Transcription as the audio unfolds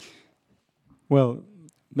Well,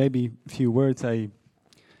 maybe a few words. I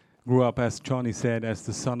grew up, as Johnny said, as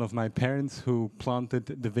the son of my parents who planted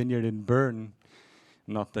the vineyard in Bern.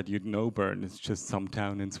 Not that you'd know Bern, it's just some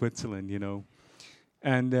town in Switzerland, you know.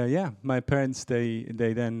 And my parents, they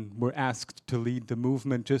then were asked to lead the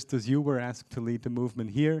movement, just as you were asked to lead the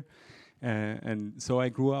movement here. And so I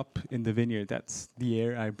grew up in the vineyard. That's the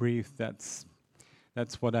air I breathe. That's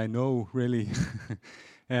what I know, really.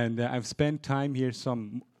 And I've spent time here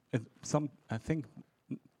I think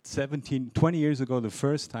 20 years ago the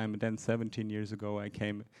first time, and then 17 years ago I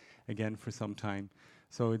came again for some time.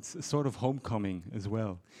 So it's a sort of homecoming as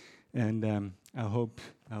well. And I hope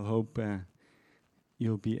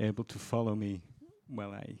you'll be able to follow me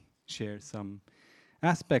while I share some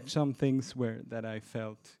aspects, some things that I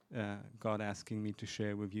felt God asking me to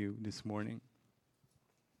share with you this morning.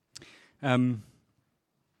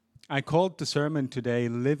 I called the sermon today,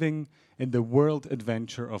 Living in the World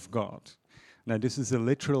Adventure of God. Now, this is a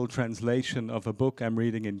literal translation of a book I'm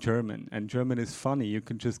reading in German. And German is funny. You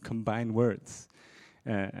can just combine words.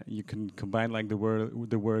 You can combine like the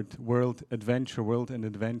word world adventure, world and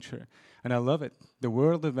adventure. And I love it. The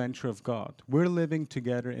world adventure of God. We're living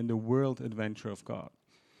together in the world adventure of God.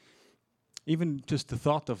 Even just the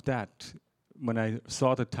thought of that, when I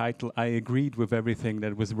saw the title, I agreed with everything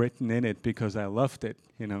that was written in it because I loved it,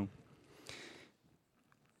 you know.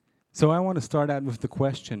 So I want to start out with the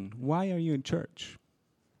question, why are you in church?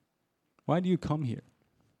 Why do you come here?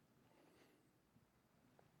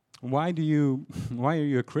 Why are you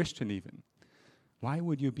a Christian even? Why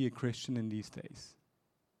would you be a Christian in these days?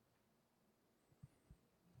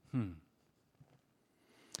 You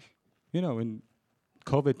know, in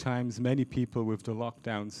COVID times, many people with the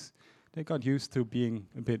lockdowns, they got used to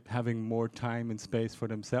having more time and space for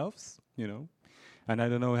themselves, you know. And I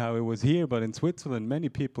don't know how it was here, but in Switzerland, many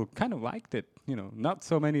people kind of liked it, you know, not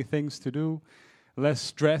so many things to do, less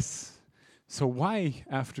stress. So why,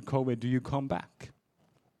 after COVID, do you come back?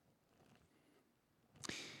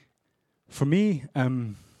 For me,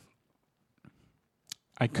 I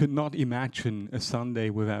could not imagine a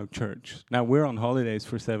Sunday without church. Now, we're on holidays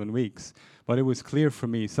for 7 weeks, but it was clear for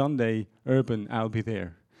me, Sunday, urban, I'll be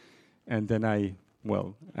there. And then I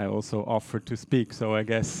also offered to speak, so I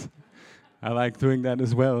guess I like doing that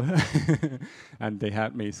as well. And they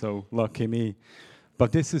had me, so lucky me.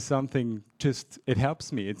 But this is something it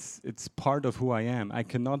helps me. It's part of who I am. I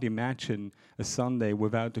cannot imagine a Sunday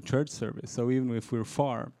without the church service. So even if we're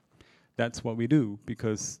far, that's what we do,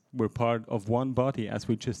 because we're part of one body, as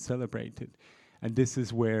we just celebrated. And this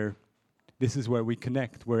is where we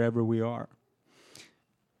connect, wherever we are.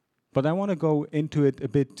 But I want to go into it a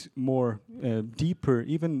bit more deeper,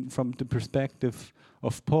 even from the perspective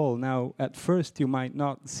of Paul. Now, at first, you might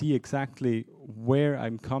not see exactly where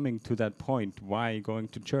I'm coming to that point, why going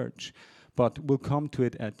to church, but we'll come to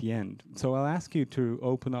it at the end. So I'll ask you to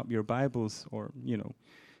open up your Bibles, or, you know,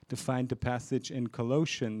 to find the passage in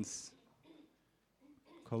Colossians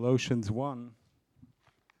 1.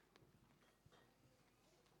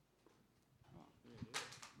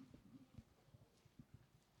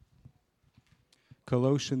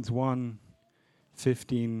 Colossians 1,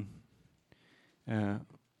 15,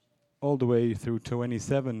 all the way through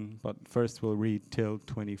 27, but first we'll read till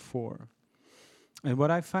 24. And what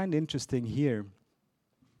I find interesting here,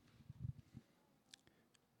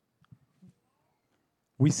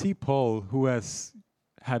 we see Paul, who has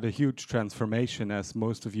had a huge transformation, as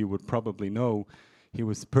most of you would probably know. He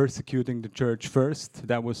was persecuting the church first.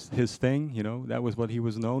 That was his thing, you know, that was what he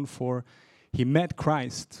was known for. He met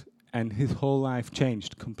Christ, and his whole life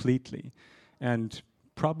changed completely. And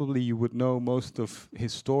probably you would know most of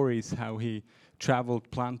his stories, how he traveled,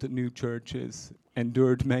 planted new churches,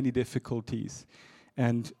 endured many difficulties.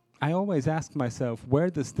 And I always ask myself, where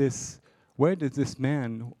does he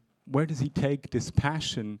take this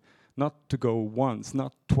passion, not to go once,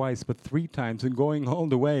 not twice, but 3 times, and going all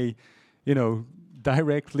the way, you know,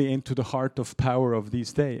 directly into the heart of power of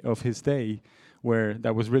his day, where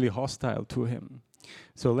that was really hostile to him.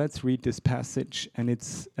 So let's read this passage, and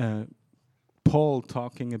it's Paul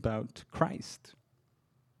talking about Christ.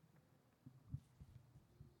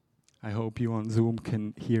 I hope you on Zoom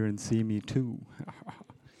can hear and see me too.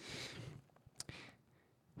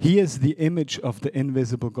 He is the image of the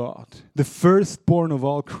invisible God, the firstborn of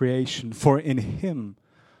all creation, for in him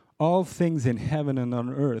all things in heaven and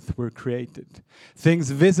on earth were created,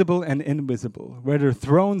 things visible and invisible, whether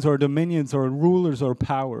thrones or dominions or rulers or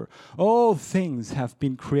power. All things have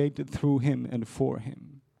been created through him and for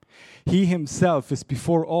him. He himself is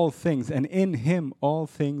before all things, and in him all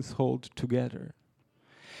things hold together.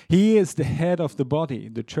 He is the head of the body,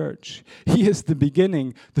 the church. He is the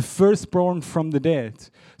beginning, the firstborn from the dead,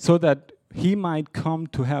 so that he might come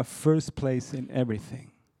to have first place in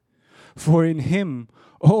everything. For in him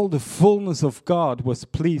all the fullness of God was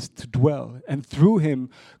pleased to dwell, and through him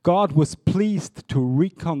God was pleased to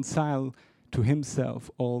reconcile to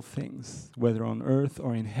himself all things, whether on earth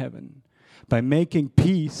or in heaven, by making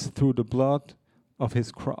peace through the blood of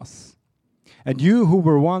his cross. And you who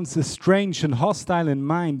were once estranged and hostile in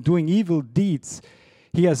mind, doing evil deeds,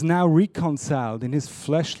 he has now reconciled in his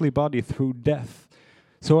fleshly body through death,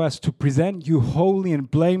 so as to present you holy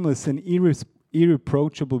and blameless and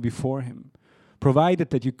irreproachable before him,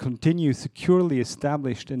 provided that you continue securely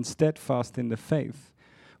established and steadfast in the faith,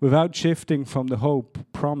 without shifting from the hope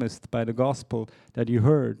promised by the gospel that you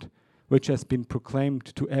heard, which has been proclaimed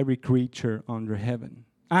to every creature under heaven.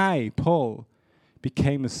 I, Paul,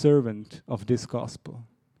 became a servant of this gospel.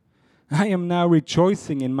 I am now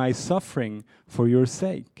rejoicing in my suffering for your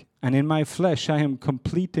sake, and in my flesh I am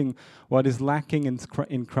completing what is lacking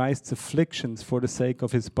in Christ's afflictions for the sake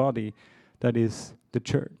of his body, that is the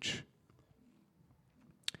church.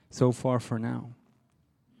 So far for now.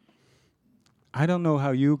 I don't know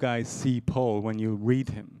how you guys see Paul when you read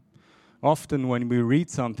him. Often when we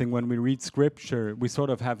read something, when we read scripture, we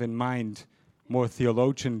sort of have in mind more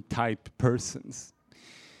theologian-type persons.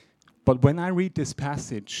 But when I read this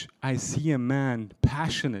passage, I see a man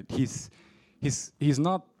passionate. He's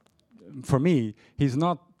not, for me, he's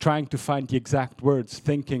not trying to find the exact words,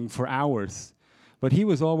 thinking for hours. But he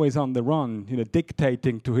was always on the run,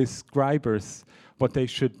 dictating to his scribers what they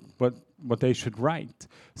should write.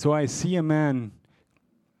 So I see a man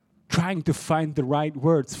trying to find the right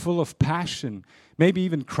words, full of passion, maybe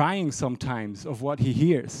even crying sometimes of what he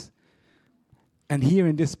hears. And here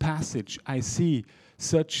in this passage, I see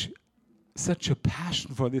such a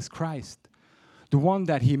passion for this Christ, the one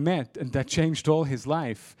that he met and that changed all his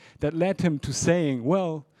life, that led him to saying,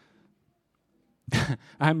 well,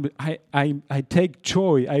 I take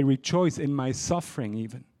joy, I rejoice in my suffering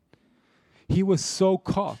even. He was so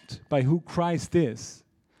caught by who Christ is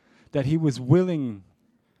that he was willing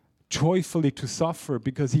joyfully to suffer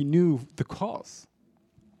because he knew the cause.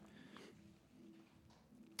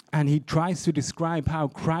 And he tries to describe how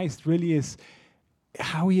Christ really is,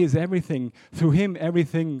 how he is everything. Through him,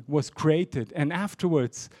 everything was created. And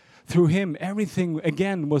afterwards, through him, everything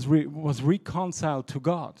again was reconciled to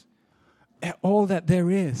God. All that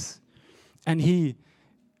there is. And he,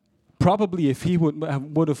 probably if he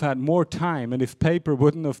would have had more time, and if paper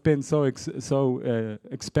wouldn't have been so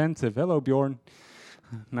expensive. Hello, Bjorn.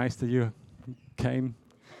 Nice that you came.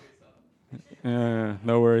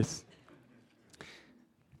 No worries.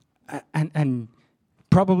 And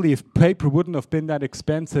probably if paper wouldn't have been that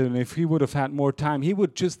expensive and if he would have had more time, he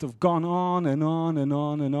would just have gone on and on and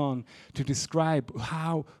on and on to describe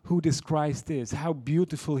who this Christ is, how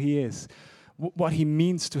beautiful he is, what he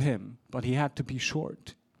means to him. But he had to be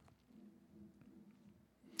short.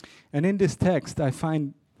 And in this text, I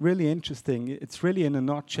find really interesting, it's really in a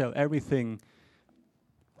nutshell everything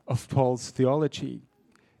of Paul's theology.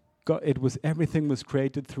 Everything was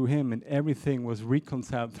created through him and everything was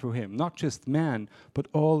reconciled through him. Not just man, but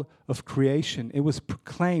all of creation. It was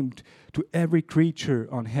proclaimed to every creature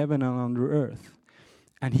on heaven and under earth.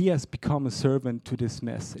 And he has become a servant to this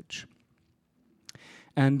message.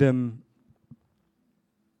 And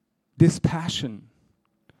this passion,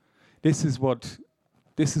 this is what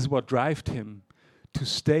drives him to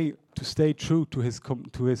stay true to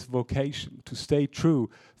his vocation, to stay true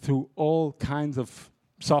through all kinds of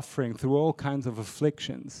suffering, through all kinds of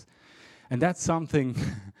afflictions. And that's something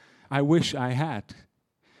I wish I had.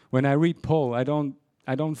 When I read Paul, I don't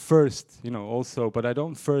first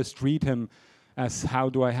read him as how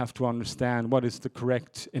do I have to understand what is the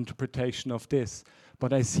correct interpretation of this,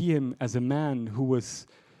 but I see him as a man who was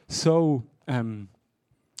so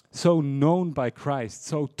known by Christ,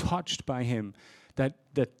 so touched by him, that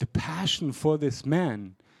the passion for this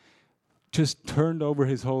man just turned over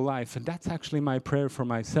his whole life. And that's actually my prayer for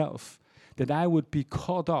myself, that I would be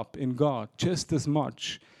caught up in God just as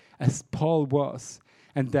much as Paul was,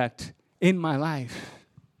 and that in my life,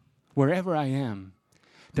 wherever I am,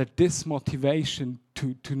 that this motivation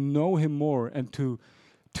to know him more and to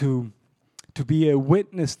be a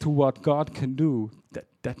witness to what God can do,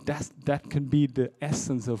 that can be the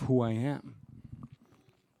essence of who I am.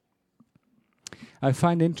 I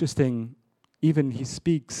find interesting, even he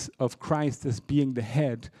speaks of Christ as being the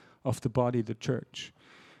head of the body, the church.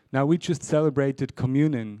 Now, we just celebrated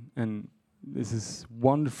communion, and this is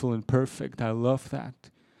wonderful and perfect. I love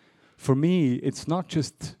that. For me, it's not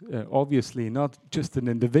just, obviously, not just an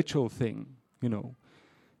individual thing,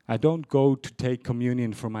 I don't go to take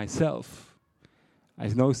communion for myself. I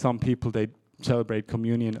know some people, they celebrate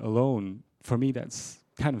communion alone. For me, that's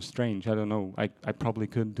kind of strange. I don't know. I probably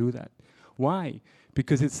couldn't do that. Why?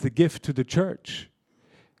 Because it's the gift to the church.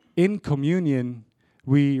 In communion,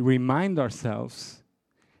 we remind ourselves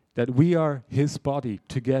that we are his body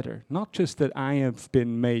together. Not just that I have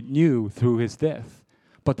been made new through his death,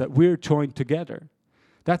 but that we're joined together.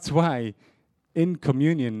 That's why in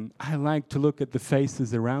communion, I like to look at the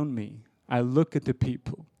faces around me. I look at the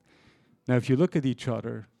people. Now, if you look at each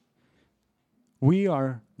other, we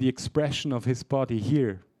are the expression of his body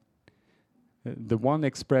here. The one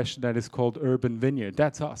expression that is called urban vineyard,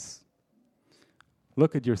 that's us.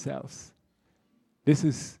 Look at yourselves. This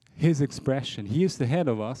is his expression. He is the head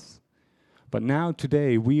of us, but now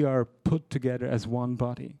today we are put together as one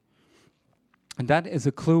body. And that is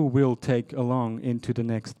a clue we'll take along into the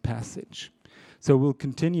next passage. So we'll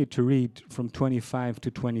continue to read from 25 to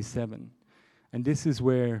 27. And this is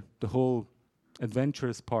where the whole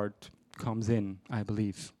adventurous part comes in, I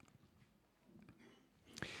believe.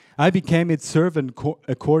 I became its servant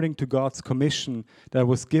according to God's commission that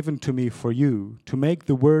was given to me for you, to make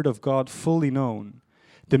the word of God fully known,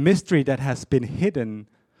 the mystery that has been hidden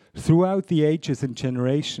throughout the ages and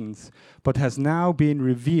generations, but has now been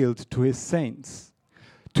revealed to his saints.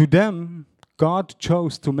 To them, God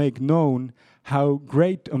chose to make known how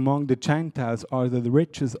great among the Gentiles are the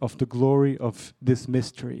riches of the glory of this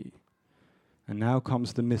mystery. And now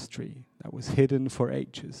comes the mystery that was hidden for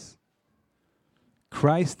ages.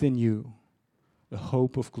 Christ in you, the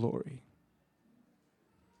hope of glory.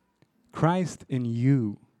 Christ in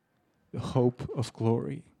you, the hope of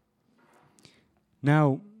glory.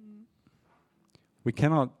 Now, we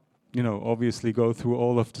cannot, obviously go through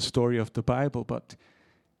all of the story of the Bible, but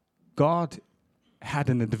God had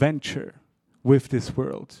an adventure with this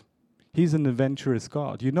world. He's an adventurous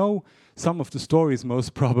God. You know some of the stories,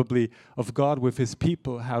 most probably, of God with his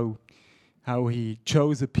people, how he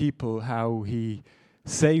chose a people, how he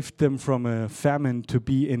saved them from a famine to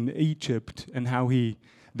be in Egypt, and how he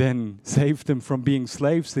then saved them from being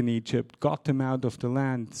slaves in Egypt, got them out of the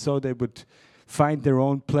land so they would find their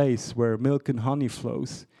own place where milk and honey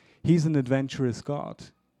flows. He's an adventurous God.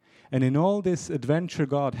 And in all this adventure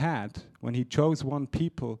God had, when he chose one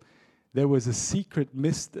people, there was a secret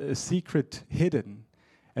hidden,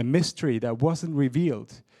 a mystery that wasn't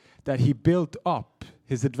revealed, that he built up,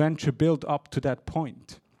 his adventure built up to that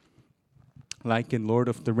point. Like in Lord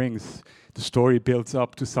of the Rings, the story builds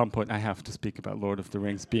up to some point. I have to speak about Lord of the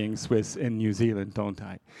Rings being Swiss in New Zealand, don't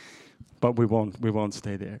I? But we won't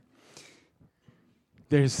stay there.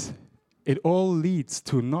 It all leads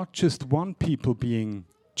to not just one people being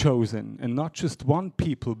chosen and not just one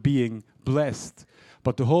people being blessed,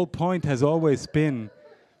 but the whole point has always been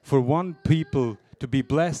for one people to be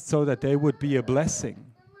blessed so that they would be a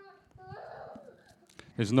blessing.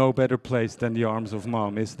 There's no better place than the arms of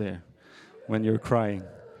mom, is there, when you're crying?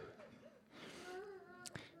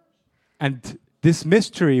 And this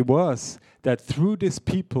mystery was that through this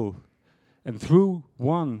people and through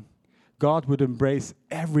one, God would embrace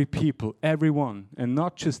every people, everyone, and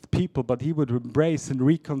not just people, but he would embrace and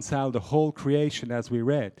reconcile the whole creation, as we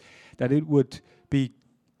read, that it would be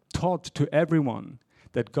taught to everyone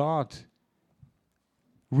that God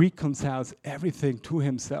reconciles everything to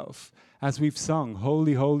himself. As we've sung,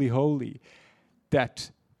 holy, holy, holy,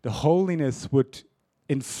 that the holiness would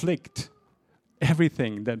inflict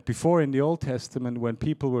everything that before in the Old Testament, when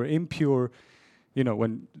people were impure,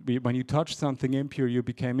 when you touched something impure, you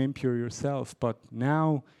became impure yourself. But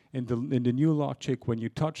now, in the new logic, when you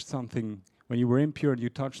touched something, when you were impure and you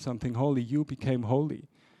touched something holy, you became holy.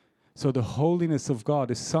 So the holiness of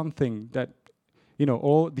God is something that,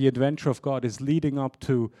 all the adventure of God is leading up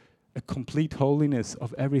to a complete holiness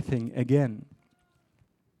of everything again.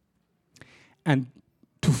 And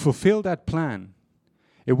to fulfill that plan,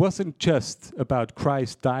 it wasn't just about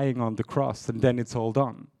Christ dying on the cross and then it's all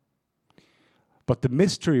done. But the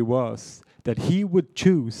mystery was that he would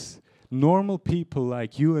choose normal people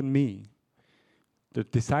like you and me. The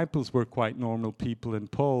disciples were quite normal people,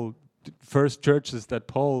 and Paul, the first churches that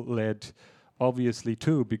Paul led, obviously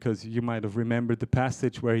too, because you might have remembered the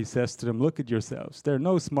passage where he says to them, look at yourselves. There are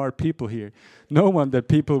no smart people here. No one that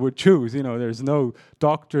people would choose. There's no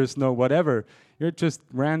doctors, no whatever. You're just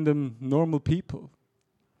random, normal people.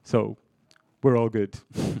 So, we're all good.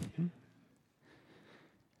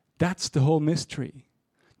 That's the whole mystery,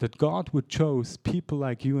 that God would choose people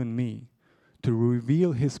like you and me to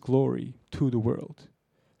reveal his glory to the world.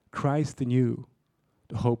 Christ in you,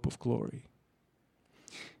 the hope of glory.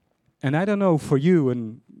 And I don't know for you,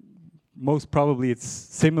 and most probably it's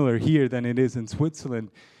similar here than it is in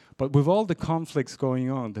Switzerland, But with all the conflicts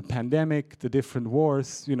going on, the pandemic, the different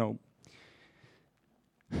wars,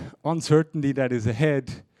 uncertainty that is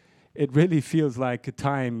ahead, it really feels like a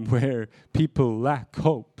time where people lack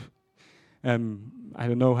hope. I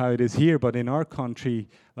don't know how it is here, but in our country,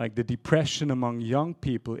 like the depression among young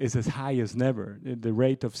people is as high as never. The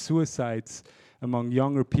rate of suicides among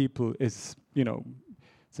younger people is,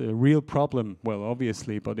 it's a real problem. Well,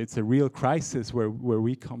 obviously, but it's a real crisis where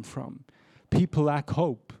we come from. People lack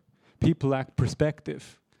hope. People lack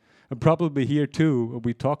perspective. And probably here too,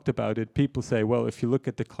 we talked about it, people say, well, if you look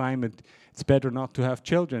at the climate, it's better not to have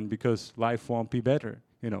children because life won't be better,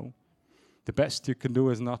 The best you can do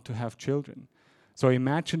is not to have children. So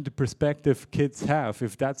imagine the perspective kids have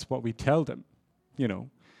if that's what we tell them,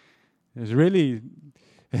 There's really,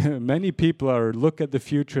 many people look at the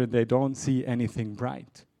future and they don't see anything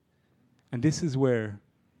bright. And this is where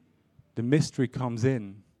the mystery comes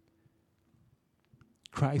in.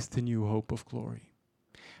 Christ, the new hope of glory.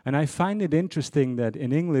 And I find it interesting that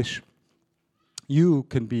in English, you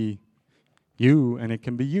can be you and it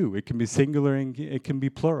can be you. It can be singular and it can be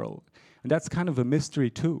plural. And that's kind of a mystery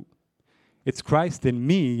too. It's Christ in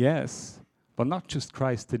me, yes, but not just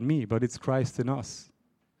Christ in me, but it's Christ in us.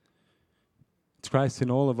 It's Christ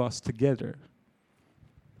in all of us together.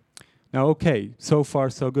 Now, okay, so far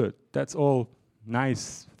so good. That's all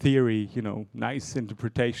nice theory, nice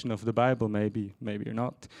interpretation of the Bible, maybe or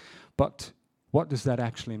not. But what does that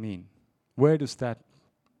actually mean? How does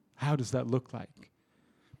that look like?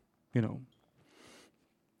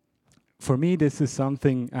 For me, this is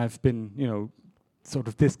something I've been, sort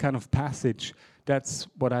of this kind of passage, that's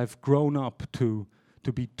what I've grown up to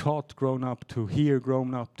be taught, grown up to hear,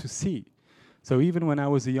 grown up to see. So even when I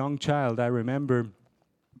was a young child, I remember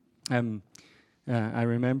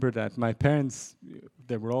that my parents,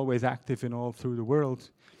 they were always active in all through the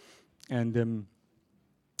world, and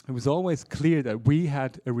it was always clear that we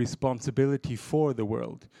had a responsibility for the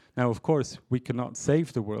world. Now, of course, we cannot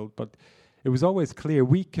save the world, but it was always clear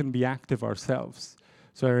we can be active ourselves.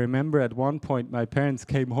 So I remember at one point my parents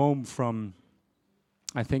came home from,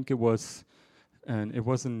 I think it was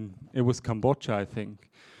Cambodia, I think.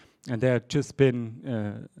 And there had just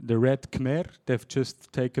been the Red Khmer, they've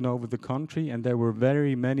just taken over the country, and there were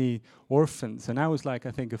very many orphans. And I was like,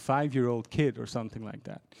 I think, a 5-year-old kid or something like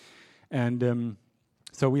that. And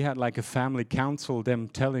so we had like a family council, them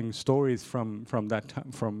telling stories from that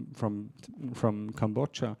time, from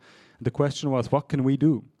Cambodia. The question was, what can we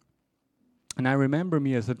do? And I remember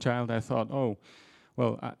me as a child, I thought,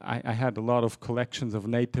 I had a lot of collections of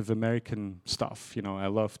Native American stuff, I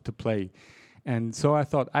loved to play. And so I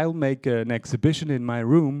thought, I'll make an exhibition in my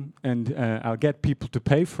room, and I'll get people to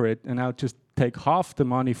pay for it, and I'll just take half the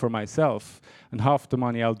money for myself, and half the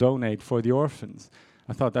money I'll donate for the orphans.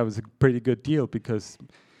 I thought that was a pretty good deal, because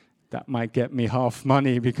that might get me half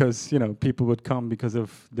money, because, people would come because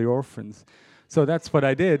of the orphans. So that's what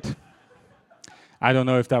I did. I don't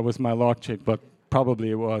know if that was my logic, but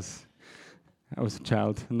probably it was. I was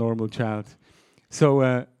a normal child.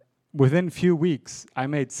 So within a few weeks, I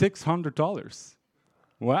made $600.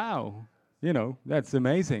 Wow, that's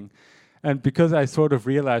amazing. And because I sort of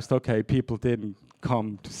realized, okay, people didn't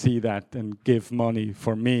come to see that and give money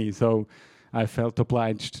for me, so I felt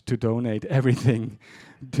obliged to donate everything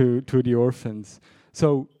to the orphans.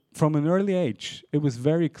 So from an early age, it was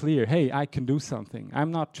very clear, hey, I can do something.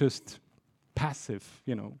 I'm not just passive,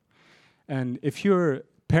 And if you're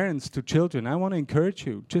parents to children, I want to encourage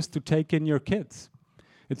you just to take in your kids.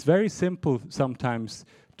 It's very simple sometimes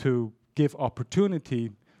to give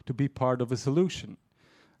opportunity to be part of a solution.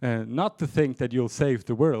 Not to think that you'll save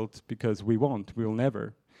the world, because we won't, we'll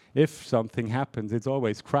never. If something happens, it's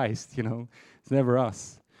always Christ, it's never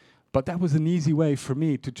us. But that was an easy way for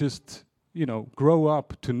me to just, grow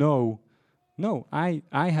up to know, no, I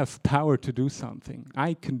have power to do something.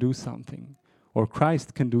 I can do something. Or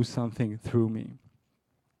Christ can do something through me.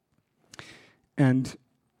 And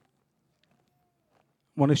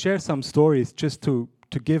I want to share some stories just to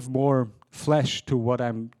give more flesh to what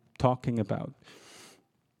I'm talking about,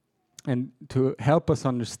 and to help us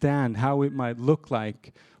understand how it might look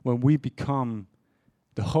like when we become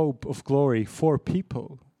the hope of glory for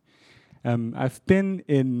people. I'm living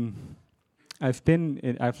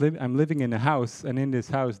in a house, and in this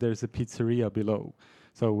house there's a pizzeria below.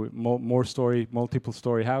 So multiple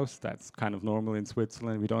story house. That's kind of normal in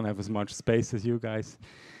Switzerland. We don't have as much space as you guys.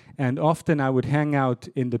 And often I would hang out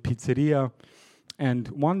in the pizzeria. And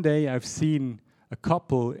one day I've seen a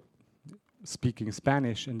couple speaking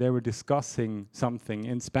Spanish, and they were discussing something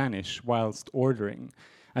in Spanish whilst ordering.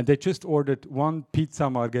 And they just ordered one pizza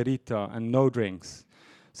margarita and no drinks.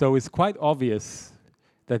 So it's quite obvious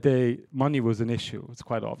that money was an issue. It's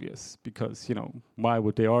quite obvious because, you know, why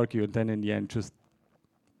would they argue and then in the end just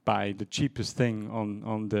buy the cheapest thing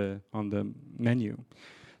on the menu?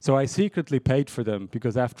 So I secretly paid for them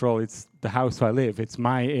because after all, it's the house I live. It's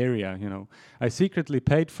my area, you know. I secretly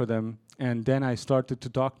paid for them, and then I started to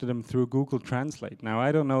talk to them through Google Translate. Now,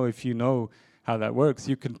 I don't know if you know how that works.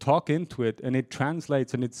 You can talk into it, and it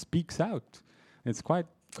translates and it speaks out. It's quite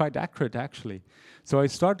accurate, actually. So I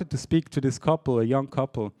started to speak to this couple, a young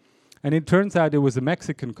couple, and it turns out it was a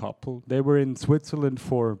Mexican couple. They were in Switzerland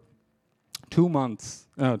for 2 months.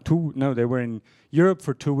 They were in Europe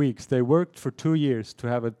for 2 weeks. They worked for 2 years to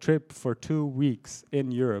have a trip for 2 weeks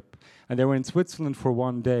in Europe, and they were in Switzerland for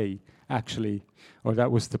 1 day, actually, or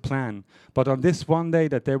that was the plan. But on this 1 day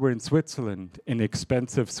that they were in Switzerland, in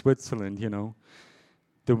expensive Switzerland, you know,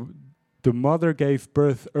 the mother gave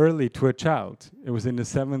birth early to a child. It was in the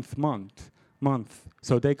 7th month.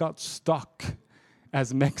 So they got stuck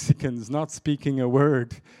as Mexicans, not speaking a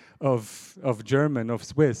word of German, of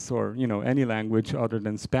Swiss, or, you know, any language other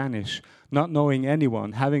than Spanish, not knowing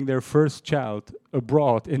anyone, having their first child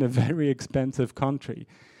abroad in a very expensive country.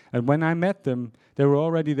 And when I met them, they were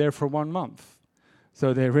already there for 1 month.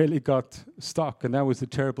 So they really got stuck, and that was a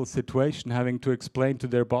terrible situation, having to explain to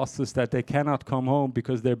their bosses that they cannot come home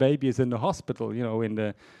because their baby is in the hospital, you know, in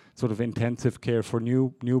the sort of intensive care for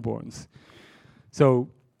newborns. So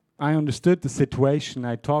I understood the situation.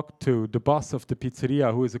 I talked to the boss of the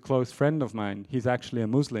pizzeria, who is a close friend of mine. He's actually a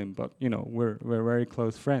Muslim, but, you know, we're very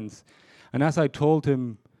close friends. And as I told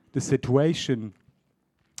him the situation,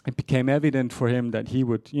 it became evident for him that he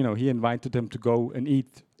would, you know, he invited them to go and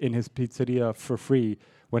eat in his pizzeria for free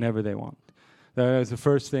whenever they want. That was the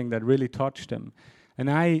first thing that really touched him. And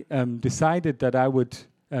I decided that I would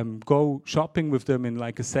go shopping with them in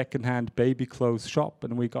like a second-hand baby clothes shop,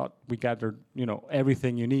 and we gathered, you know,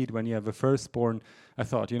 everything you need when you have a firstborn. I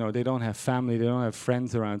thought, you know, they don't have family, they don't have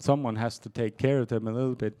friends around. Someone has to take care of them a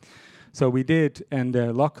little bit. So we did, and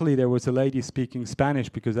luckily there was a lady speaking Spanish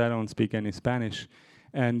because I don't speak any Spanish.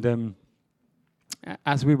 And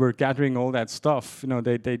as we were gathering all that stuff, you know,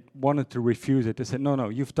 they wanted to refuse it. They said, no,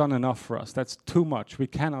 you've done enough for us. That's too much. We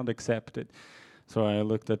cannot accept it. So I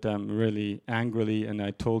looked at them really angrily, and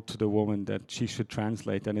I told to the woman that she should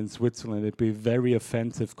translate. And in Switzerland, it'd be very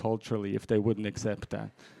offensive culturally if they wouldn't accept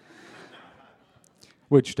that.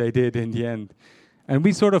 Which they did in the end. And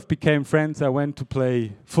we sort of became friends. I went to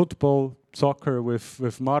play football, soccer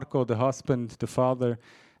with Marco, the husband, the father.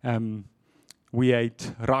 We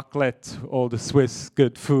ate raclette, all the Swiss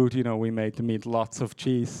good food. You know, we made them eat lots of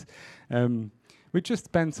cheese. We just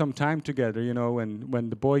spent some time together, you know, and when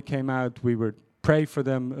the boy came out, we would pray for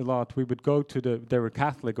them a lot. We would go to they were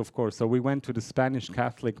Catholic, of course, so we went to the Spanish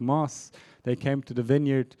Catholic Mass. They came to the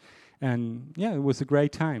vineyard, and yeah, it was a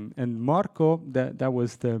great time. And Marco, that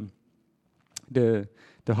was the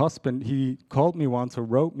husband, he called me once or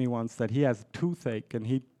wrote me once that he has toothache, and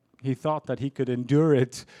he thought that he could endure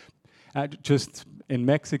it just in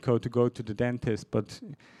Mexico to go to the dentist, but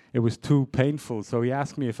it was too painful. So he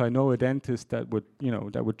asked me if I know a dentist that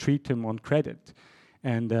would treat him on credit.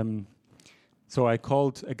 And so I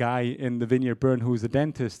called a guy in the Vineyard Bern who's a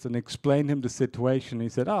dentist and explained him the situation. He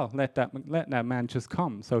said, "Oh, let that man just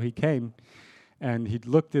come." So he came, and he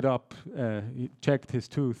looked it up. He checked his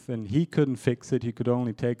tooth, and he couldn't fix it. He could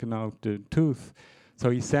only take out the tooth. So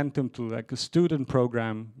he sent him to like a student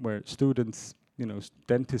program where students, you know,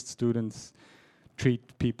 dentist students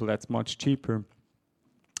treat people. That's much cheaper.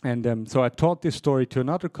 And so I taught this story to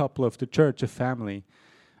another couple of the church, a family.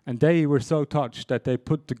 And they were so touched that they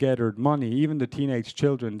put together money, even the teenage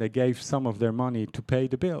children, they gave some of their money to pay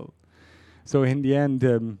the bill. So in the end,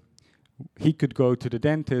 he could go to the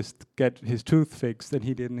dentist, get his tooth fixed, and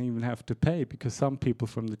he didn't even have to pay because some people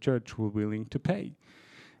from the church were willing to pay.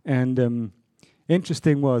 And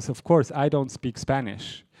interesting was, of course, I don't speak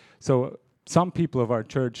Spanish. So some people of our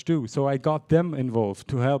church do. So I got them involved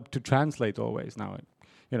to help to translate always. Now,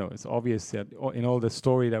 you know, it's obvious that in all the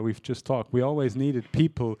story that we've just talked, we always needed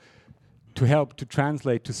people to help to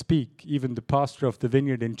translate, to speak. Even the pastor of the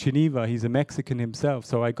vineyard in Geneva, he's a Mexican himself,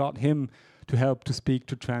 so I got him to help to speak,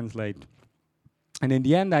 to translate. And in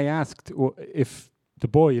the end, I asked if the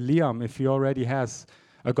boy, Liam, if he already has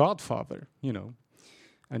a godfather, you know.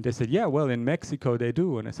 And they said, yeah, well, in Mexico they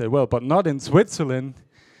do. And I said, well, but not in Switzerland.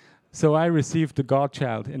 So I received the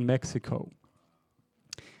godchild in Mexico.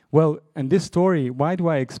 Well, and this story, why do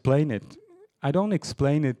I explain it? I don't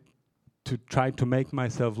explain it to try to make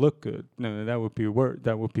myself look good. No, that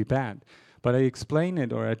would be bad. But I explain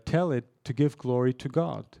it, or I tell it, to give glory to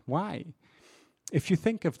God. Why? If you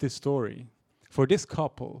think of this story, for this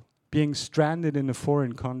couple, being stranded in a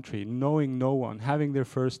foreign country, knowing no one, having their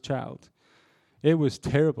first child. It was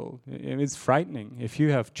terrible. It's frightening. If you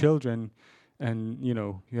have children and,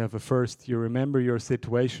 you have you remember your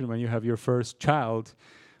situation when you have your first child,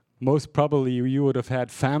 most probably you would have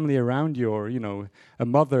had family around you, or, a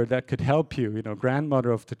mother that could help you,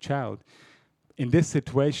 grandmother of the child. In this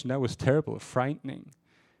situation, that was terrible, frightening.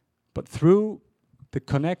 But through the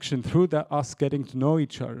connection, through us getting to know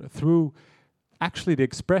each other, through actually the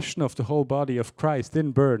expression of the whole body of Christ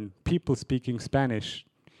in Bern, people speaking Spanish,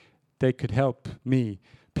 they could help me.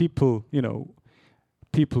 People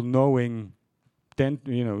knowing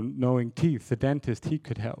knowing teeth, the dentist, he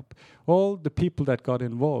could help. All the people that got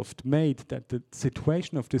involved made that the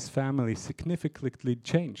situation of this family significantly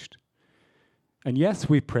changed. And yes,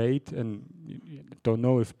 we prayed, and don't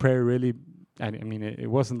know if prayer really, it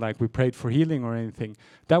wasn't like we prayed for healing or anything.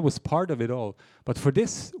 That was part of it all. But for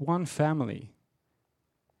this one family,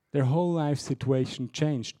 their whole life situation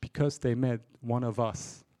changed because they met one of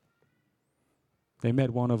us. They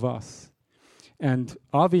met one of us. And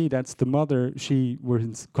Avi, that's the mother,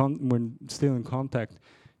 we're still in contact.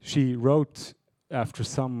 She wrote, after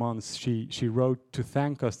some months, she wrote to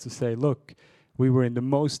thank us, to say, look, we were in the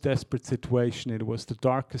most desperate situation. It was the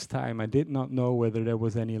darkest time. I did not know whether there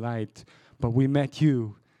was any light. But we met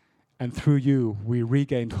you, and through you, we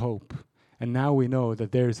regained hope. And now we know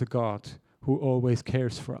that there is a God who always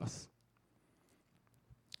cares for us.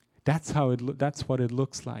 That's what it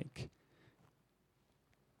looks like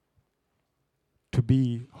to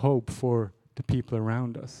be hope for the people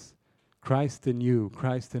around us. Christ in you,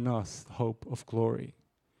 Christ in us, hope of glory.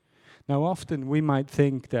 Now, often we might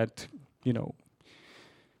think that,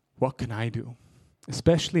 what can I do?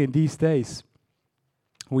 Especially in these days.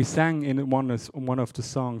 We sang in one of the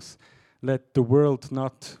songs, let the world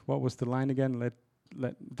not, what was the line again? Let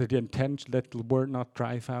the word not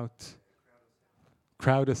drive out.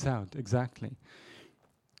 Crowd us out, exactly.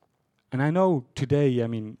 And I know today,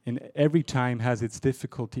 in every time has its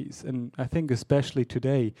difficulties. And I think especially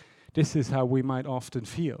today, this is how we might often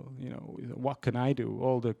feel. What can I do?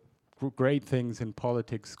 All the great things in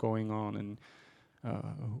politics going on, and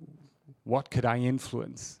what could I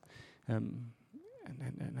influence? And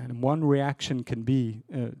one reaction can be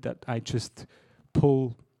that I just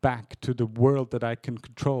pull back to the world that I can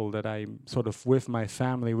control, that I'm sort of with my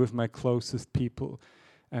family, with my closest people.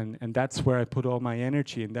 And that's where I put all my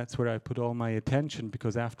energy, and that's where I put all my attention,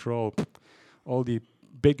 because after all the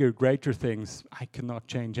bigger, greater things I cannot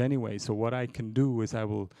change anyway. So what I can do is I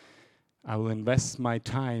will invest my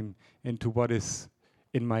time into what is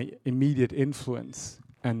in my immediate influence.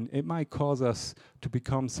 And it might cause us to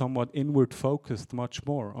become somewhat inward focused much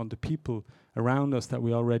more on the people around us that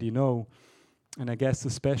we already know. And I guess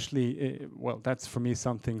especially, that's for me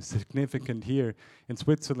something significant here. In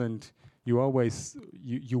Switzerland, you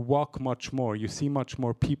walk much more. You see much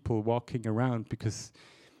more people walking around, because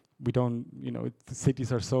we don't, the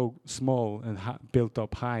cities are so small and built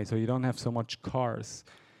up high, so you don't have so much cars.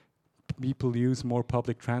 People use more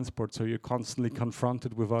public transport, so you're constantly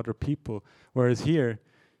confronted with other people. Whereas here,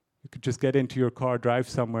 you could just get into your car, drive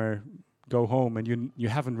somewhere, go home, and you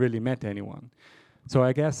haven't really met anyone. So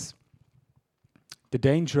I guess the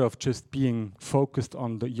danger of just being focused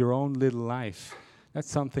on your own little life,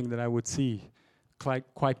 that's something that I would see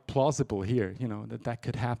quite plausible here, that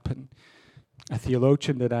could happen. A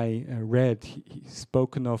theologian that I read, he's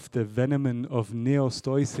spoken of the venom of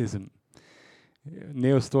neo-stoicism.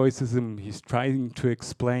 Neo-stoicism, he's trying to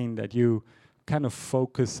explain that you kind of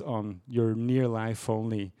focus on your near life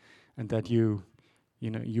only, and that you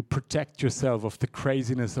protect yourself of the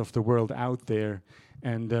craziness of the world out there,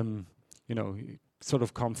 and sort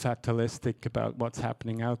of come fatalistic about what's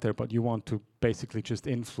happening out there, but you want to basically just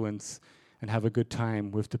influence and have a good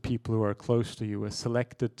time with the people who are close to you, a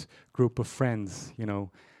selected group of friends,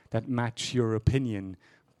 that match your opinion.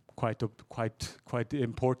 Quite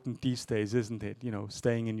important these days, isn't it?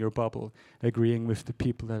 Staying in your bubble, agreeing with the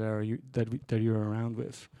people that you're around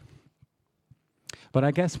with. But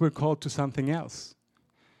I guess we're called to something else.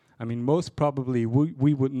 Most probably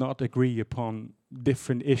we would not agree upon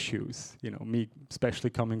different issues, me especially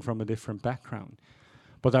coming from a different background.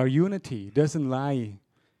 But our unity doesn't lie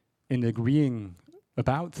in agreeing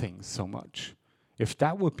about things so much. If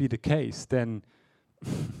that would be the case, then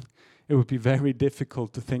it would be very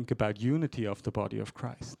difficult to think about unity of the body of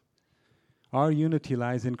Christ. Our unity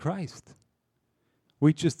lies in Christ.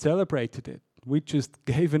 We just celebrated it. We just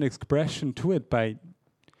gave an expression to it by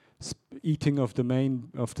eating of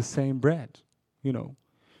the same bread, And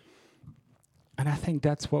I think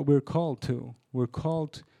that's what we're called to. We're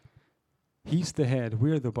called, He's the head,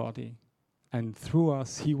 we're the body. And through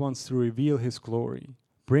us, he wants to reveal his glory,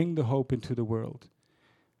 bring the hope into the world.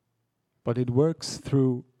 But it works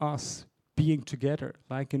through us being together,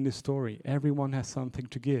 like in this story. Everyone has something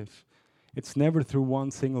to give. It's never through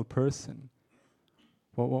one single person.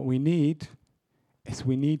 But what we need is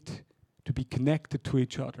we need to be connected to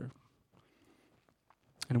each other.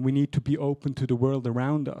 And we need to be open to the world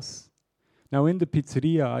around us. Now in the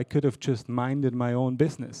pizzeria, I could have just minded my own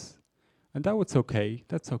business. And that was okay.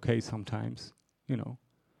 That's okay sometimes, you know.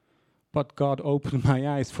 But God opened my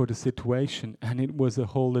eyes for the situation, and it was a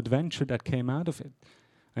whole adventure that came out of it.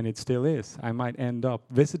 And it still is. I might end up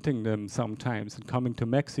visiting them sometimes and coming to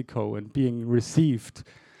Mexico and being received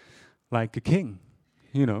like a king,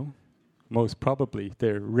 you know. Most probably.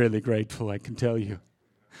 They're really grateful, I can tell you.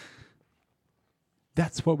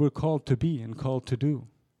 That's what we're called to be and called to do.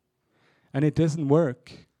 And it doesn't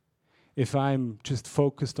work if I'm just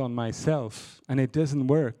focused on myself. And it doesn't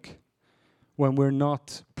work when we're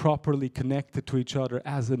not properly connected to each other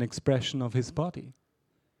as an expression of his body.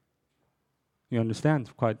 You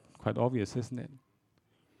understand? Quite obvious, isn't it?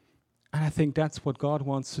 And I think that's what God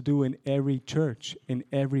wants to do in every church, in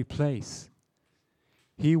every place.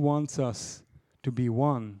 He wants us to be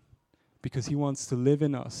one because he wants to live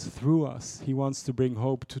in us, through us. He wants to bring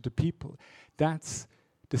hope to the people. That's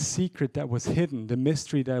the secret that was hidden, the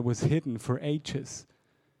mystery that was hidden for ages.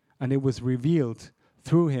 And it was revealed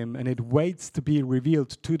through him, and it waits to be revealed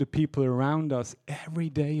to the people around us every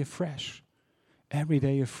day afresh. Every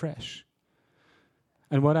day afresh.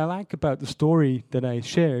 And what I like about the story that I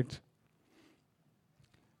shared,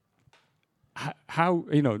 how,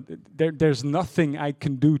 you know, there's nothing I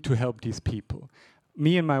can do to help these people.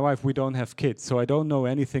 Me and my wife, we don't have kids, so I don't know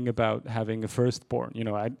anything about having a firstborn. You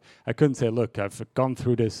know, I couldn't say, look, I've gone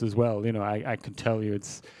through this as well. You know, I can tell you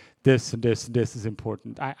it's this and this and this is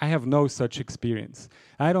important. I have no such experience.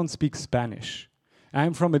 I don't speak Spanish.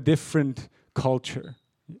 I'm from a different culture.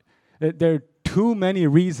 There are too many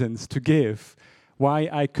reasons to give why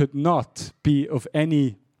I could not be of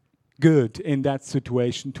any good in that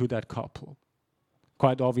situation to that couple.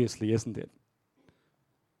 Quite obviously, isn't it?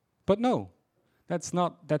 But no, that's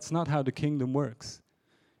not how the kingdom works.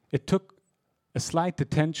 It took a slight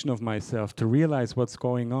attention of myself to realize what's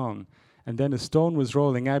going on. And then a stone was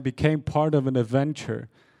rolling. I became part of an adventure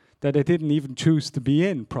that I didn't even choose to be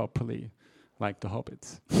in properly, like the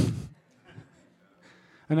hobbits.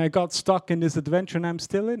 And I got stuck in this adventure, and I'm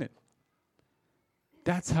still in it.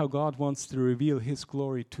 That's how God wants to reveal his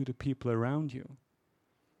glory to the people around you.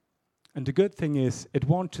 And the good thing is, it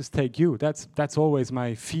won't just take you. That's always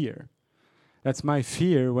my fear. That's my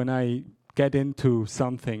fear when I get into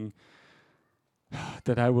something,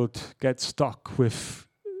 that I would get stuck with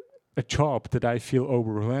a job that I feel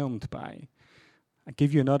overwhelmed by. I'll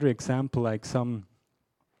give you another example, like some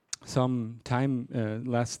time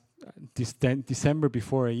last December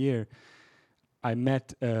before a year, I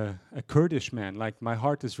met a Kurdish man. Like, my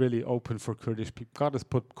heart is really open for Kurdish people. God has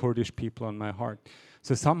put Kurdish people on my heart.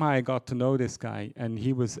 So somehow I got to know this guy, and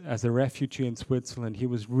he was, as a refugee in Switzerland, he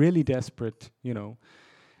was really desperate, you know.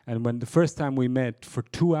 And when the first time we met, for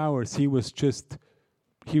 2 hours, he was just,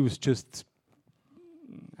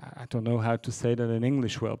 I don't know how to say that in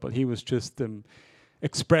English well, but he was just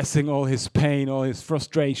expressing all his pain, all his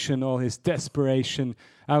frustration, all his desperation.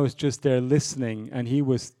 I was just there listening, and he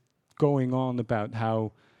was going on about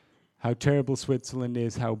how terrible Switzerland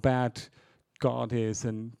is, how bad God is,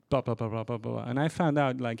 and blah blah blah blah blah blah. And I found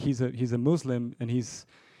out, like, he's a Muslim, and he's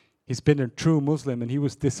been a true Muslim, and he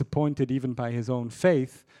was disappointed even by his own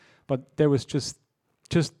faith, but there was just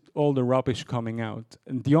all the rubbish coming out.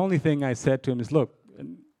 And the only thing I said to him is, look,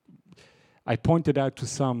 I pointed out to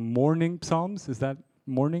some mourning psalms. Is that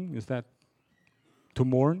mourning? Is that to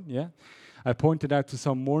mourn? Yeah. I pointed out to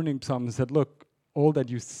some mourning psalms and said, look, all that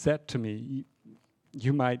you said to me,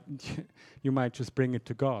 you might just bring it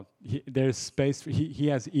to God. There's space. He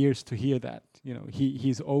has ears to hear that. You know,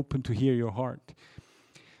 he's open to hear your heart.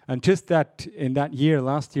 And just that, in that year,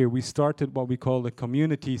 last year, we started what we call the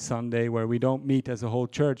Community Sunday, where we don't meet as a whole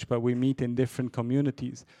church, but we meet in different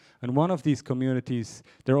communities. And one of these communities,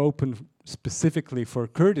 they're open specifically for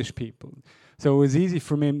Kurdish people. So it was easy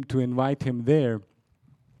for me to invite him there.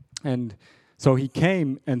 And so he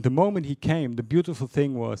came, and the moment he came, the beautiful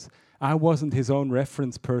thing was, I wasn't his own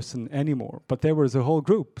reference person anymore, but there was a whole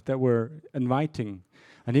group that were inviting.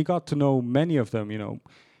 And he got to know many of them, you know.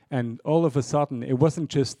 And all of a sudden, it wasn't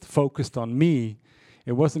just focused on me.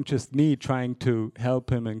 It wasn't just me trying to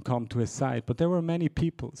help him and come to his side, but there were many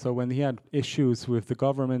people. So when he had issues with the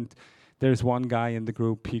government, there's one guy in the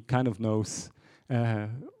group, he kind of knows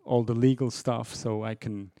all the legal stuff, so I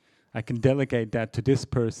can I can delegate that to this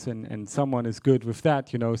person, and someone is good with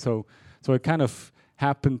that, you know. So it kind of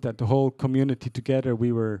happened that the whole community together,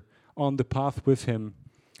 we were on the path with him.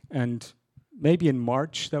 And maybe in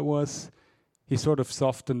March he sort of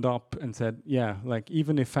softened up and said, yeah, like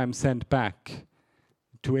even if I'm sent back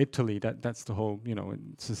to Italy, that's the whole, you know,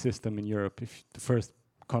 it's a system in Europe. If the first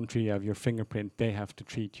country you have your fingerprint, they have to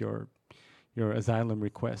treat your asylum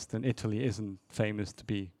request, and Italy isn't famous to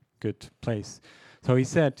be a good place. So he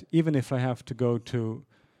said, even if I have to go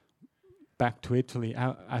back to Italy,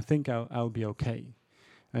 I think I'll be okay.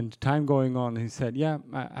 And time going on, he said, yeah,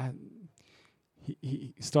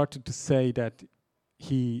 he started to say that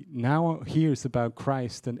he now hears about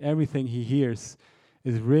Christ, and everything he hears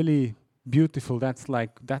is really beautiful. That's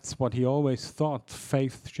what he always thought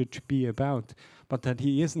faith should be about, but that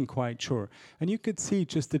he isn't quite sure. And you could see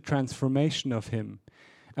just the transformation of him.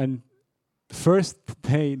 And the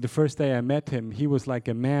first day I met him, he was like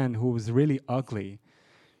a man who was really ugly.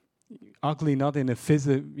 Ugly, not in a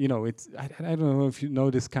physical, you know, I don't know if you know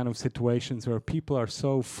this kind of situations where people are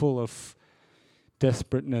so full of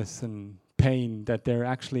desperateness and pain that their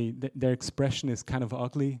expression is kind of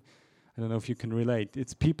ugly. I don't know if you can relate.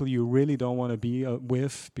 It's people you really don't want to be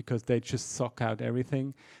with because they just suck out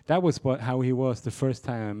everything. That was how he was the first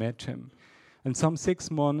time I met him. And some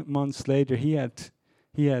 6 months later, he had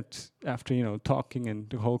after, you know, talking and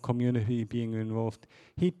the whole community being involved,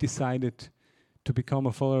 he decided to become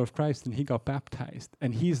a follower of Christ, and he got baptized.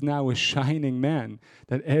 And he's now a shining man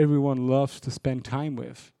that everyone loves to spend time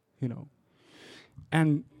with, you know.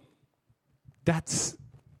 And that's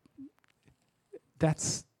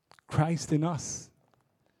Christ in us.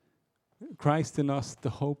 Christ in us, the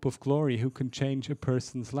hope of glory, who can change a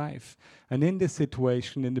person's life. And in this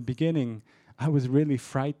situation, in the beginning, I was really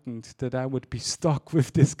frightened that I would be stuck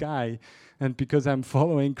with this guy. And because I'm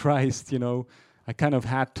following Christ, you know, I kind of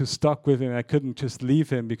had to stuck with him. I couldn't just leave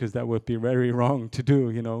him because that would be very wrong to do,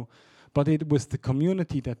 you know. But it was the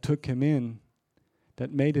community that took him in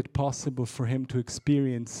that made it possible for him to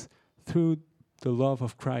experience, through the love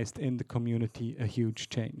of Christ in the community, a huge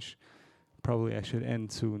change. Probably I should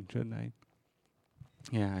end soon, shouldn't I?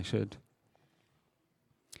 Yeah, I should.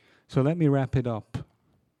 So let me wrap it up.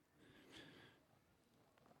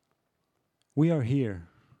 We are here.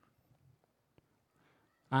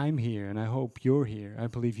 I'm here, and I hope you're here. I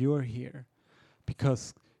believe you're here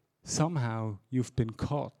because somehow you've been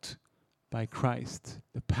caught by Christ,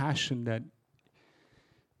 the passion that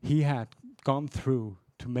he had gone through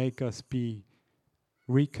to make us be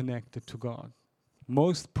reconnected to God.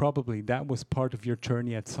 Most probably that was part of your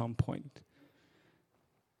journey at some point.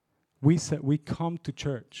 We come to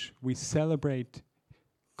church, we celebrate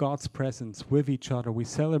God's presence with each other, we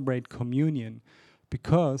celebrate communion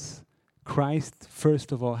because Christ,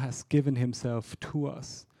 first of all, has given himself to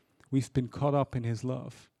us. We've been caught up in his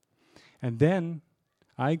love. And then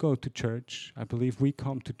I go to church, I believe we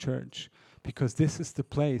come to church, because this is the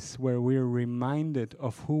place where we're reminded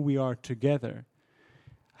of who we are together,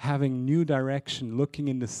 having new direction, looking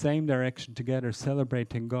in the same direction together,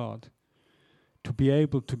 celebrating God, to be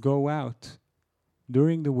able to go out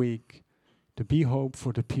during the week, to be hope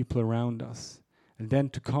for the people around us, and then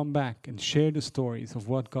to come back and share the stories of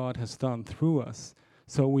what God has done through us,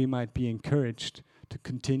 so we might be encouraged to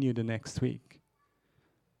continue the next week.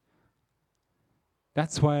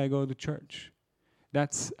 That's why I go to church.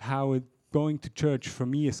 That's how going to church for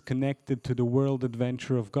me is connected to the world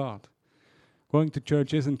adventure of God. Going to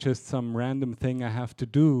church isn't just some random thing I have to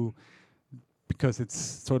do because it's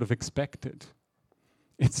sort of expected.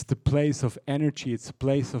 It's the place of energy, it's a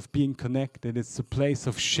place of being connected, it's a place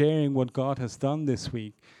of sharing what God has done this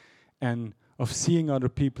week and of seeing other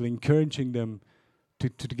people, encouraging them to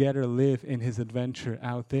together live in his adventure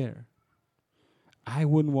out there. I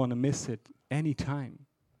wouldn't want to miss it any time.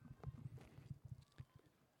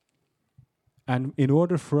 And in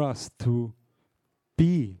order for us to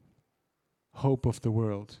be hope of the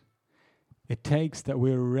world, it takes that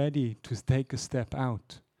we're ready to take a step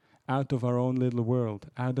out of our own little world,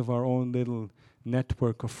 out of our own little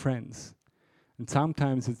network of friends. And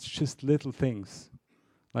sometimes it's just little things,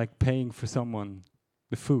 like paying for someone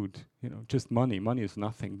the food, you know, just money. Money is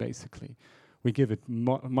nothing, basically. We give it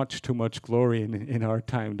much too much glory in our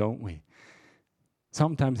time, don't we?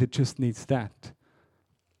 Sometimes it just needs that.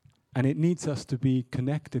 And it needs us to be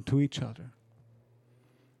connected to each other.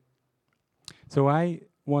 So I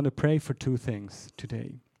want to pray for 2 things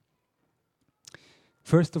today.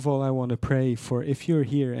 First of all, I want to pray for if you're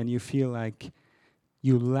here and you feel like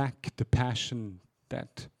you lack the passion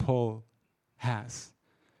that Paul has.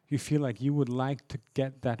 You feel like you would like to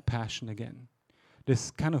get that passion again.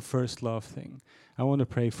 this kind of first love thing. I want to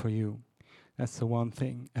pray for you. That's the one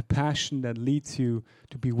thing. A passion that leads you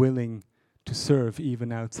to be willing to serve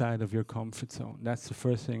even outside of your comfort zone. That's the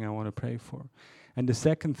first thing I want to pray for. And the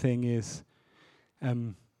second thing is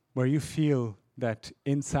where you feel that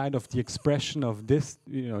inside of the expression of this,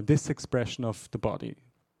 this expression of the body,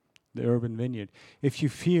 the urban vineyard, if you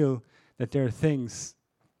feel that there are things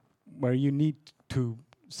where you need to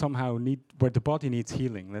where the body needs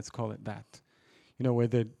healing, let's call it that,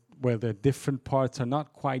 where the different parts are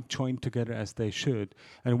not quite joined together as they should,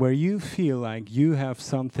 and where you feel like you have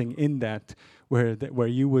something in that where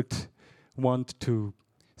you would want to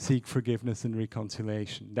seek forgiveness and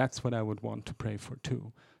reconciliation. That's what I would want to pray for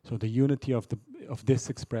too. So the unity of this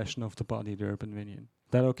expression of the body, the urban vineyard.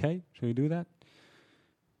 Is that okay? Should we do that?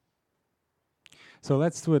 So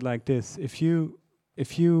let's do it like this. If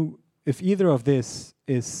either of this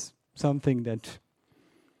is something that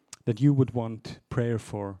you would want prayer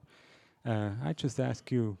for, I just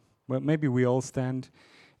ask you, well, maybe we all stand,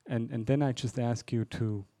 and then I just ask you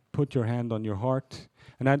to put your hand on your heart.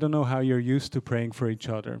 And I don't know how you're used to praying for each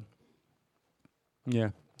other. Yeah.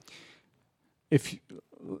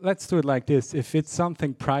 Let's do it like this. If it's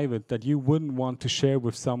something private that you wouldn't want to share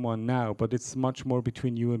with someone now, but it's much more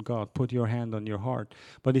between you and God, put your hand on your heart.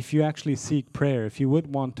 But if you actually seek prayer, if you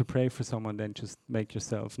would want to pray for someone, then just make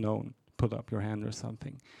yourself known. Put up your hand or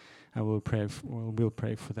something. And we'll pray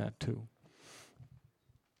for that too.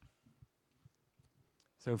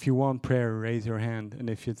 So if you want prayer, raise your hand. And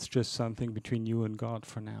if it's just something between you and God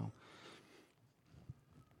for now.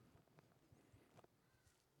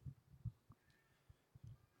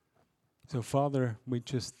 So Father, we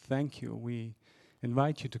just thank you. We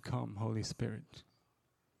invite you to come, Holy Spirit.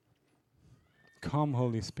 Come,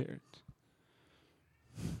 Holy Spirit.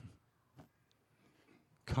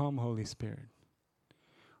 Come, Holy Spirit.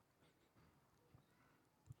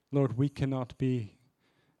 Lord, we cannot be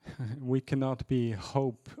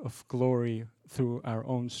hope of glory through our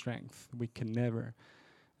own strength. We can never,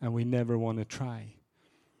 and we never want to try.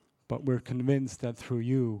 But we're convinced that through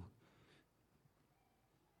you,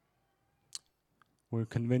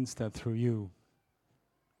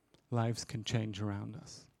 lives can change around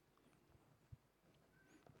us.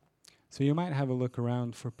 So you might have a look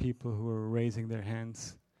around for people who are raising their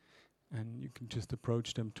hands, and you can just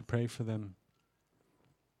approach them to pray for them.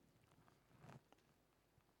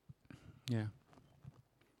 Yeah.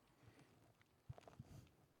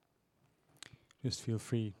 Just feel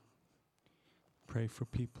free. Pray for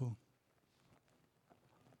people.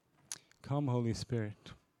 Come, Holy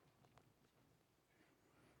Spirit.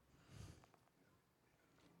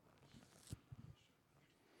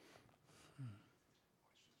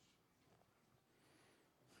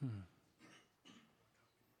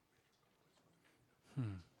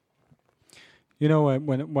 You know,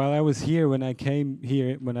 while I was here, when I came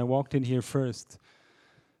here, when I walked in here first,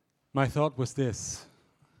 my thought was this.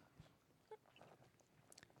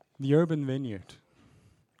 The urban vineyard,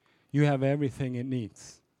 you have everything it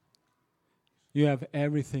needs. You have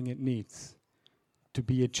everything it needs to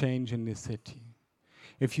be a change in this city.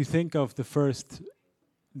 If you think of the first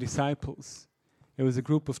disciples, it was a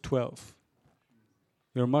group of 12.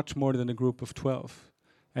 You're much more than a group of 12.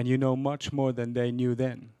 And you know much more than they knew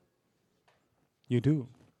then. You do.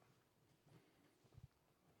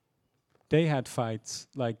 They had fights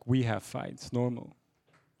like we have fights, normal.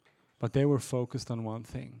 But they were focused on one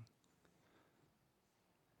thing.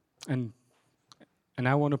 And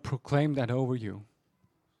I want to proclaim that over you.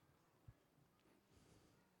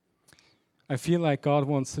 I feel like God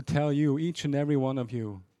wants to tell you, each and every one of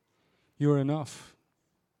you, you're enough.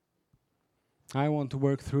 I want to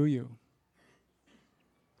work through you.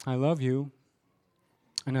 I love you,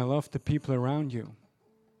 and I love the people around you.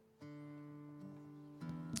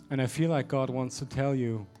 And I feel like God wants to tell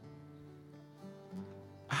you,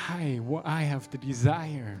 I have the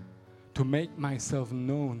desire to make myself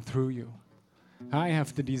known through you. I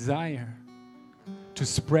have the desire to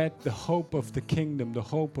spread the hope of the kingdom, the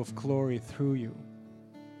hope of glory through you.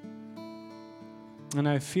 And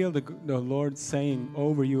I feel the Lord saying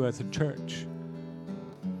over you as a church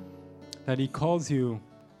that He calls you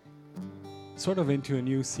sort of into a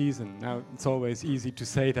new season. Now, it's always easy to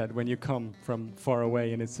say that when you come from far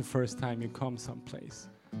away and it's the first time you come someplace.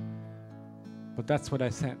 But that's what I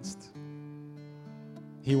sensed.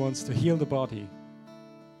 He wants to heal the body,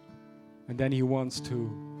 and then He wants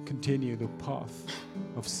to continue the path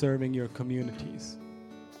of serving your communities.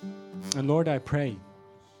 And Lord, I pray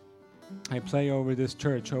over this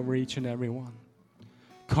church, over each and every one.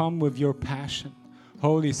 Come with your passion.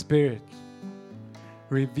 Holy Spirit,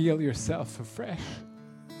 reveal yourself afresh.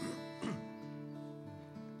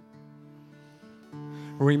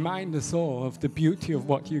 Remind us all of the beauty of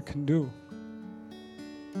what you can do.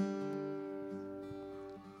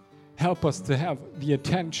 Help us to have the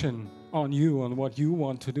attention on you, on what you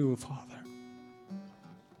want to do, Father.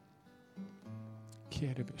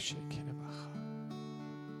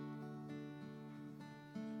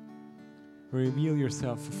 Reveal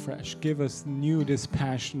yourself afresh. Give us new this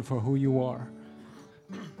passion for who you are,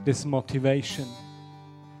 this motivation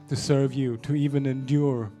to serve you, to even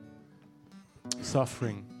endure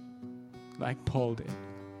suffering like Paul did.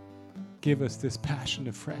 Give us this passion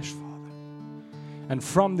afresh, Father. And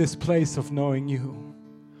from this place of knowing you,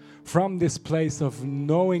 from this place of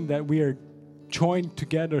knowing that we are joined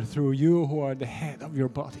together through you who are the head of your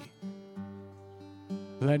body,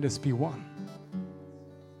 let us be one.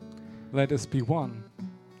 Let us be one.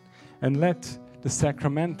 And let the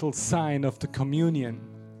sacramental sign of the communion,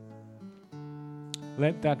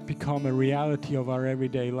 let that become a reality of our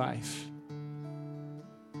everyday life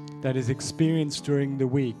that is experienced during the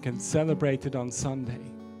week and celebrated on Sunday,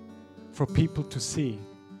 for people to see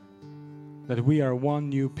that we are one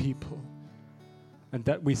new people and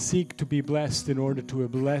that we seek to be blessed in order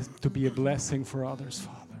to be a blessing for others,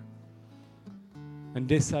 Father. And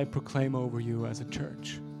this I proclaim over you as a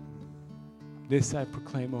church. This I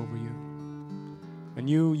proclaim over you. A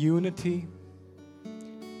new unity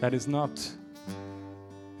that is not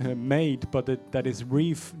made, but that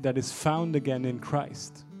is found again in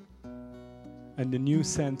Christ. And a new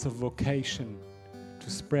sense of vocation to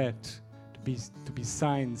spread, to be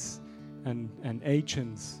signs and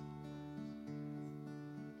agents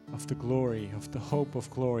of the glory, of the hope of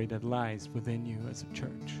glory that lies within you as a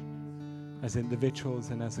church, as individuals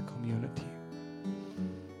and as a community.